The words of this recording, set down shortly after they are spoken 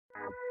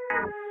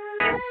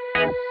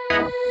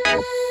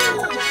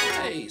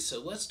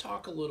so let's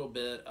talk a little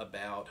bit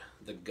about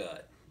the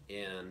gut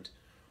and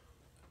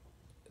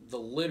the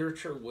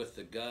literature with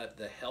the gut,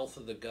 the health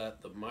of the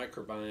gut, the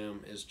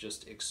microbiome is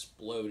just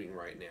exploding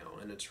right now,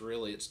 and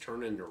it's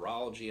turning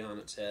neurology on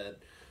its head.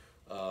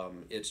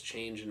 It's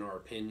changing our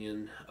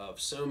opinion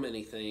of so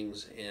many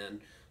things,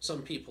 and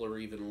some people are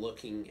even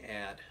looking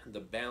at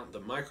the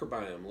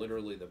microbiome,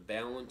 literally the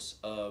balance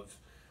of.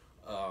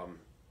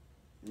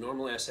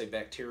 Normally, I say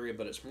bacteria,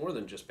 but it's more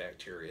than just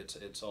bacteria.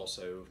 It's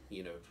also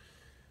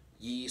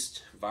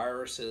yeast,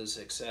 viruses,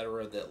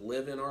 etc., that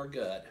live in our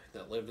gut,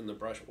 that live in the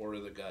brushboard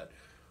of the gut,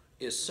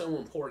 is so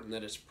important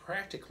that it's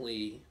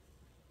practically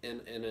an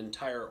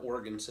entire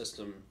organ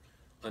system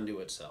unto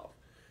itself.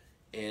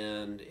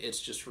 And it's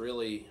just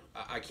really,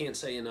 I can't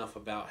say enough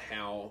about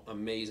how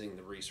amazing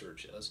the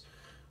research is.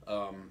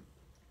 A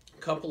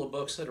couple of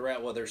books that are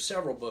out, well, there's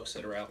several books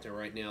that are out there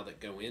right now that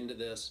go into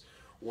this.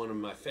 One of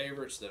my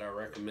favorites that I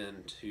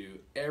recommend to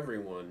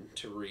everyone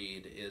to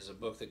read is a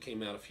book that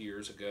came out a few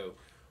years ago,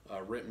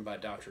 written by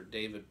Dr.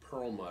 David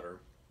Perlmutter,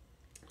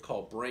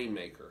 called Brain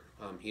Maker.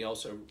 He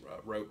also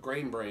wrote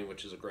Grain Brain,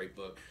 which is a great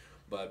book,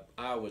 but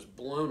I was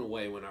blown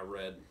away when I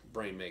read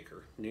Brain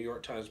Maker. New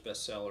York Times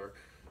bestseller.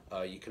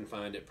 You can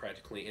find it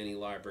practically any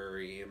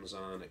library,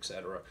 Amazon,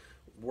 etc.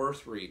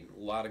 Worth reading. A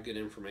lot of good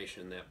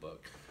information in that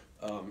book.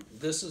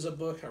 This is a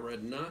book I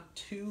read not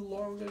too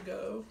long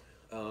ago.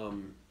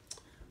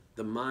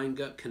 The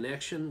Mind-Gut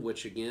Connection,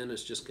 which again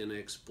is just going to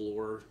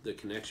explore the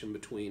connection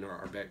between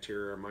our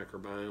bacteria, our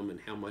microbiome, and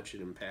how much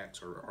it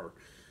impacts our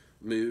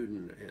mood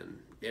and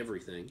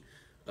everything.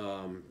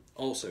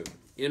 Also,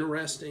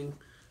 interesting.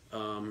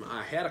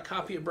 I had a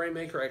copy of Brain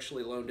Maker,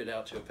 actually loaned it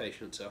out to a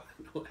patient, so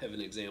I don't have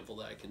an example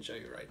that I can show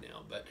you right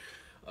now. But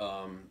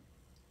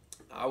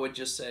I would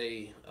just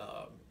say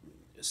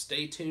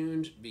stay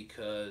tuned,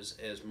 because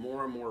as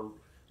more and more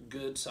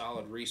good,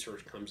 solid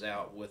research comes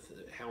out with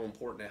how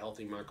important a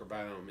healthy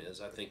microbiome is,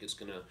 I think it's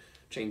going to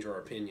change our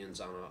opinions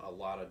on a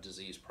lot of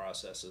disease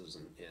processes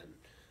and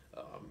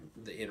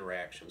the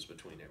interactions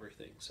between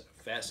everything. So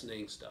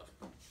fascinating stuff.